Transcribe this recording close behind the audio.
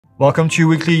Welcome to your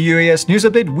weekly UAS news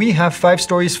update. We have 5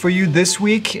 stories for you this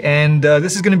week, and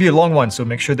this is going to be a long one, so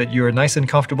make sure that you're nice and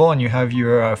comfortable and you have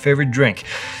your favorite drink.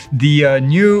 The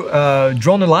new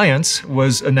Drone Alliance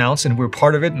was announced, and we're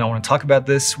part of it, and I want to talk about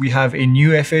this. We have a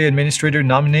new FAA Administrator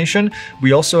Nomination.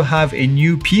 We also have a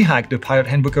new PHAK, the Pilot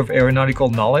Handbook of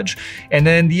Aeronautical Knowledge. And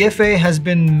then the FAA has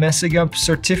been messing up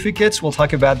certificates. We'll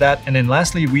talk about that. And then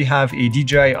lastly, we have a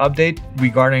DJI update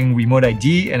regarding remote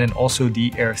ID and then also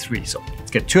the Air 3. So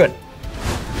let's get to it.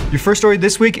 Your first story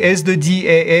this week is the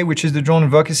DAA, which is the Drone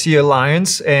Advocacy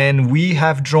Alliance, and we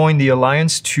have joined the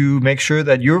alliance to make sure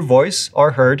that your voice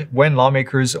are heard when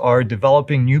lawmakers are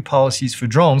developing new policies for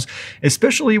drones,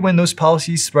 especially when those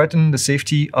policies threaten the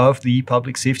safety of the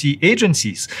public safety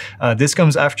agencies. This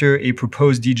comes after a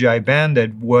proposed DJI ban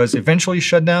that was eventually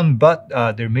shut down, but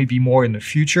there may be more in the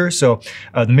future. So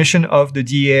the mission of the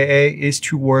DAA is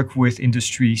to work with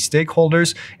industry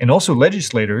stakeholders and also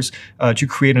legislators to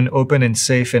create an open and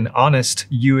safe and honest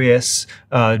UAS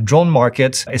drone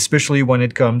market, especially when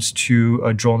it comes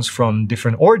to drones from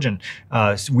different origin.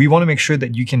 So we want to make sure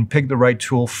that you can pick the right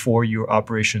tool for your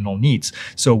operational needs.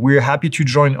 So we're happy to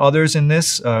join others in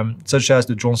this, such as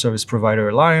the Drone Service Provider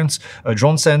Alliance,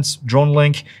 DroneSense,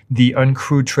 DroneLink, the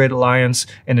Uncrewed Trade Alliance,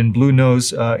 and then Blue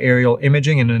Nose Aerial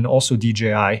Imaging, and then also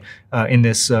DJI in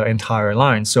this entire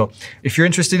line. So if you're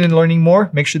interested in learning more,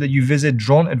 make sure that you visit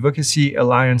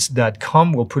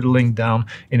droneadvocacyalliance.com. We'll put a link down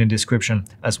in the description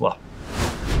as well.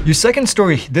 Your second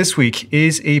story this week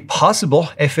is a possible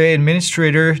FAA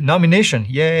Administrator nomination.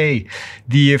 Yay!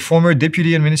 The former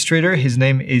Deputy Administrator, his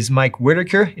name is Mike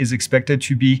Whitaker, is expected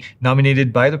to be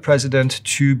nominated by the President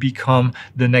to become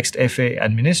the next FAA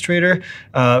Administrator.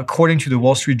 According to the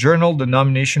Wall Street Journal, the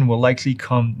nomination will likely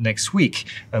come next week.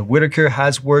 Whitaker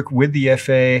has worked with the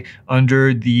FAA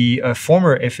under the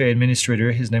former FAA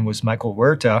Administrator, his name was Michael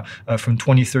Huerta, from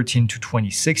 2013 to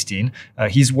 2016.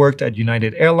 He's worked at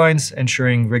United Airlines,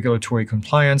 ensuring regulatory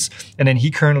compliance, and then he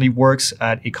currently works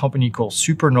at a company called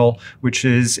Supernal, which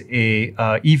is a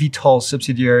eVTOL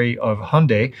subsidiary of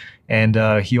Hyundai, and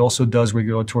he also does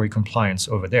regulatory compliance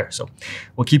over there. So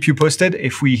we'll keep you posted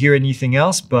if we hear anything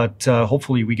else, but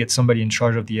hopefully we get somebody in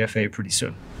charge of the FAA pretty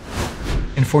soon.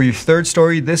 And for your third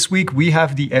story this week, we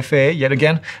have the FAA yet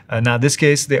again. Now, in this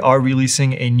case, they are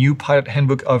releasing a new Pilot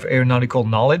Handbook of Aeronautical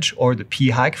Knowledge, or the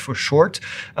PHAK for short.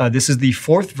 This is the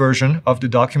 4th version of the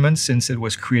document since it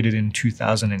was created in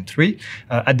 2003.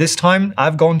 At this time,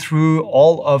 I've gone through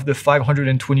all of the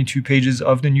 522 pages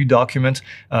of the new document.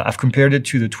 I've compared it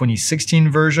to the 2016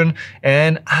 version,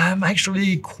 and I'm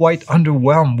actually quite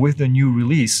underwhelmed with the new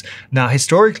release. Now,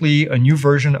 historically, a new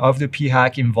version of the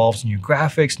PHAK involves new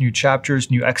graphics, new chapters,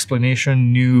 new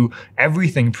explanation, new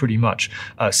everything pretty much.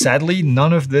 Sadly,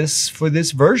 none of this for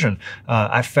this version.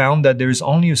 I found that there's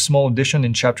only a small addition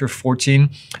in chapter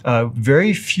 14,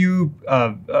 very few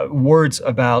words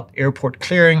about airport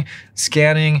clearing,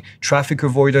 scanning, traffic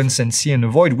avoidance, and see and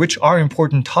avoid, which are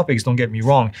important topics, don't get me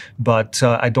wrong, but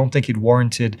I don't think it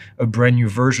warranted a brand new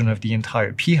version of the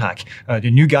entire PHAK.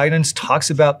 The new guidance talks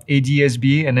about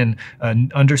ADS-B and then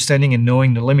understanding and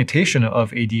knowing the limitation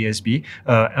of ADS-B,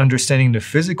 understanding the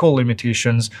physical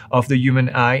limitations of the human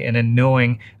eye, and then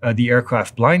knowing the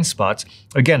aircraft blind spots.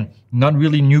 Again, not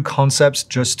really new concepts,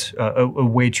 just a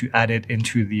way to add it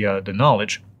into the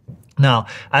knowledge. Now,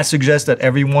 I suggest that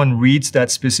everyone reads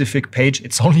that specific page.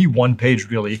 It's only one page,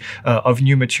 really, of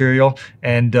new material,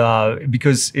 and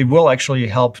because it will actually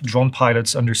help drone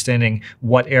pilots understanding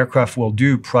what aircraft will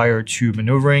do prior to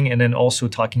maneuvering, and then also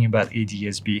talking about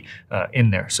ADS-B in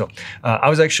there. So I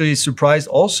was actually surprised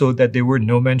also that there were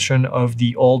no mention of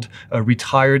the old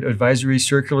retired advisory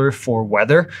circular for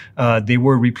weather. They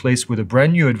were replaced with a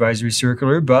brand new advisory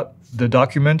circular, but the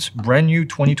document, brand new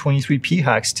 2023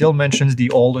 PHAK, still mentions the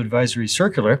old advisory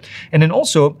circular. And then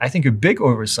also, I think a big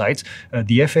oversight,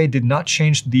 the FAA did not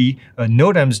change the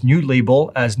NOTAM's new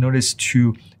label as notice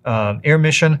to air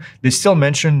mission. They still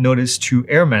mention notice to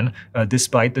airmen,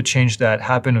 despite the change that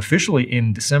happened officially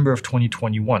in December of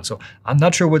 2021. So I'm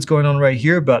not sure what's going on right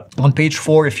here, but on page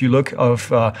 4, if you look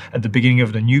at the beginning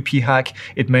of the new PHAK,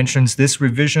 it mentions this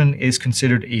revision is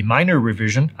considered a minor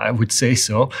revision. I would say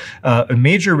so. A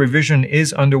major revision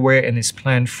is underway and is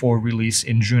planned for release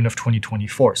in June of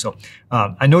 2024. So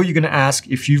I know you're going to ask,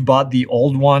 if you've bought the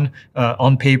old one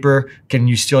on paper, can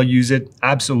you still use it?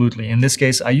 Absolutely. In this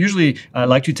case, I usually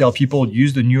like to tell people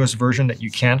use the newest version that you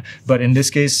can, but in this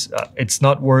case, it's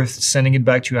not worth sending it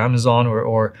back to Amazon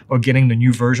or getting the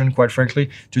new version, quite frankly.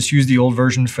 Just use the old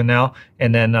version for now,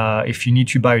 and then if you need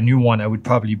to buy a new one, I would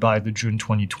probably buy the June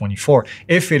 2024,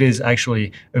 if it is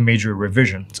actually a major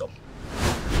revision. So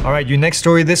All right, your next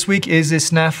story this week is a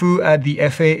snafu at the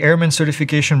FAA Airman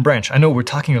Certification Branch. I know we're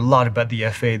talking a lot about the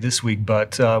FAA this week,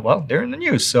 but well, they're in the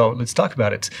news, so let's talk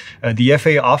about it. The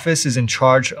FAA office is in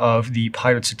charge of the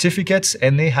pilot certificates,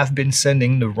 and they have been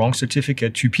sending the wrong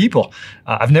certificate to people.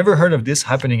 I've never heard of this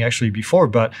happening actually before,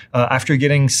 but after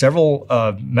getting several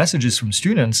messages from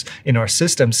students in our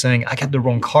system saying, I got the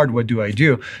wrong card, what do I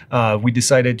do? We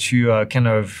decided to kind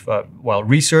of, well,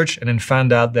 research and then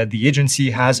found out that the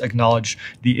agency has acknowledged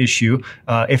the issue.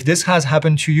 If this has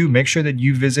happened to you, make sure that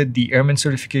you visit the Airman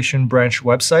Certification Branch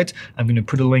website. I'm going to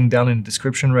put a link down in the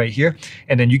description right here,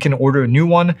 and then you can order a new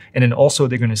one, and then also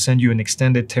they're going to send you an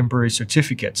extended temporary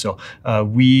certificate. So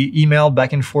we emailed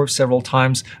back and forth several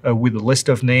times with a list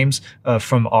of names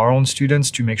from our own students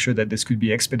to make sure that this could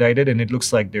be expedited, and it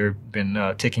looks like they've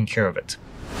been taking care of it.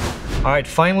 All right,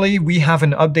 finally, we have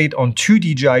an update on two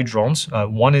DJI drones.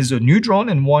 One is a new drone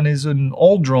and one is an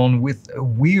old drone with a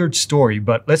weird story.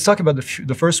 But let's talk about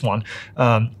the first one.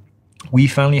 We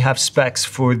finally have specs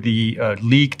for the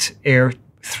leaked Air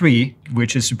 3,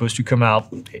 which is supposed to come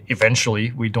out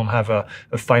eventually. We don't have a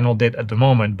final date at the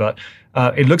moment, but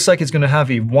it looks like it's going to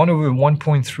have a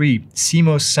 1/1.3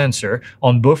 CMOS sensor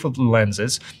on both of the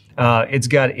lenses. It's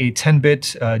got a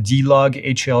 10-bit D-Log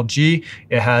HLG.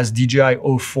 It has DJI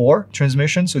O4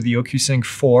 transmission, so the OcuSync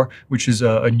 4, which is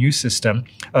a new system,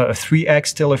 a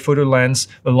 3x telephoto lens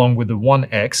along with the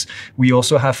 1x. We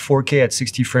also have 4K at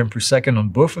 60 frames per second on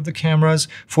both of the cameras,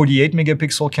 48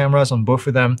 megapixel cameras on both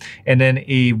of them, and then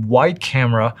a wide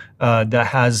camera that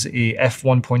has a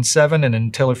f1.7 and then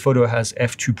telephoto has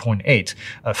f2.8.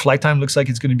 Flight time looks like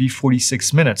it's going to be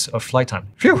 46 minutes of flight time.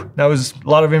 Phew, that was a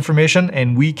lot of information,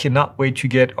 and we cannot wait to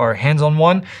get our hands on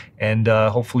one and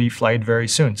hopefully fly it very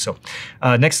soon. So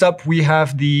next up, we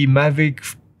have the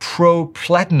Mavic Pro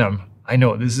Platinum. I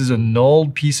know this is an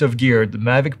old piece of gear, the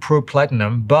Mavic Pro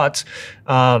Platinum, but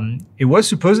it was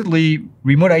supposedly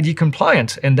remote ID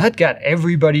compliant, and that got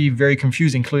everybody very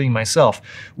confused, including myself.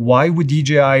 Why would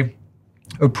DJI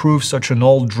approve such an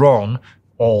old drone,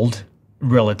 old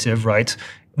relative, right,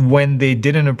 when they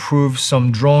didn't approve some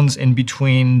drones in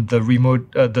between the remote,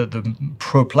 the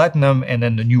Pro Platinum and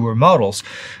then the newer models?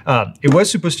 It was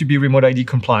supposed to be remote ID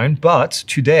compliant, but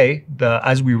today,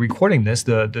 as we're recording this,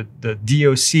 the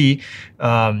DOC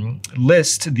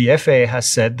list, the FAA has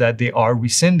said that they are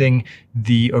rescinding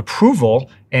the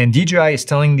approval, and DJI is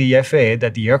telling the FAA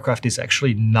that the aircraft is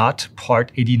actually not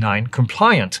Part 89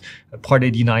 compliant. Part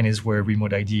 89 is where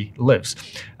remote ID lives.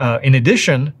 In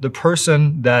addition, the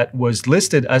person that was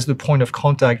listed as the point of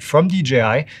contact from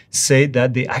DJI said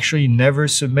that they actually never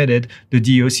submitted the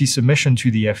DOC submission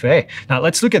to the FAA. Now,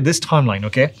 let's look at this timeline,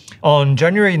 okay? On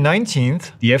January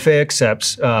 19th, the FAA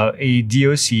accepts a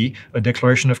DOC, a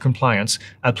Declaration of Compliance,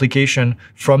 application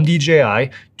from DJI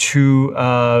to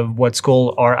what's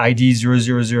called RID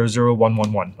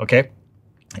 0000111, okay?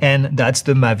 And that's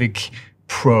the Mavic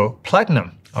Pro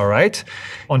Platinum. All right.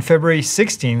 On February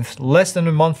 16th, less than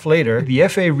a month later, the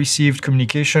FAA received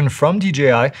communication from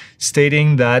DJI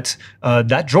stating that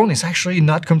that drone is actually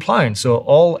not compliant.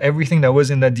 So everything that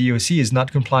was in that DOC is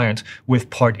not compliant with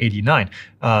Part 89.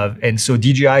 And so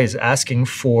DJI is asking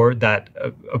for that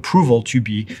approval to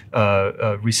be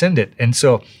rescinded. And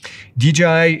so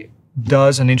DJI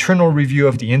does an internal review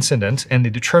of the incident, and they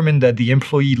determined that the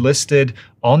employee listed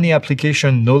on the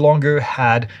application no longer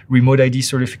had remote ID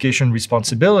certification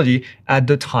responsibility at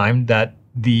the time that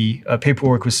the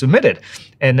paperwork was submitted.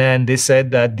 And then they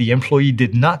said that the employee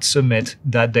did not submit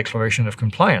that declaration of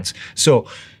compliance. So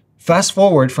fast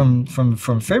forward from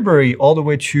February all the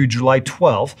way to July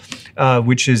 12th,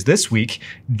 which is this week,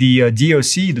 the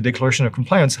DOC, the Declaration of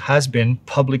Compliance, has been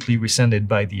publicly rescinded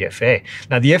by the FAA.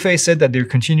 Now, the FAA said that they're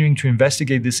continuing to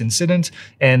investigate this incident,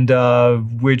 and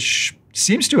which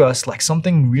seems to us like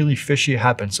something really fishy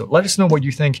happened. So let us know what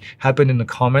you think happened in the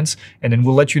comments, and then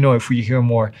we'll let you know if we hear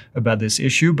more about this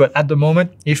issue. But at the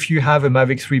moment, if you have a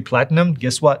Mavic 3 Platinum,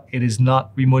 guess what? It is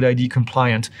not remote ID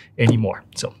compliant anymore.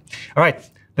 So, all right.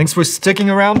 Thanks for sticking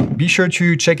around. Be sure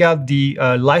to check out the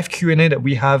live Q&A that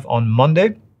we have on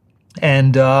Monday.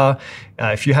 And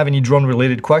if you have any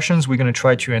drone-related questions, we're going to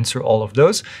try to answer all of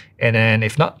those. And then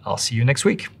if not, I'll see you next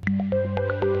week.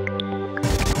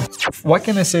 Why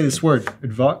can't I say this word?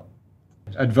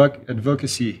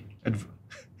 Advocacy.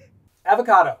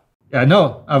 Avocado. Yeah,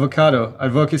 no, avocado.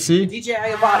 Advocacy. DJI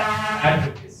Avada.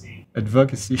 Advocacy.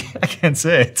 Advocacy. I can't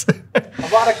say it.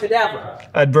 Avada Kedavra.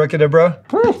 Abracadabra.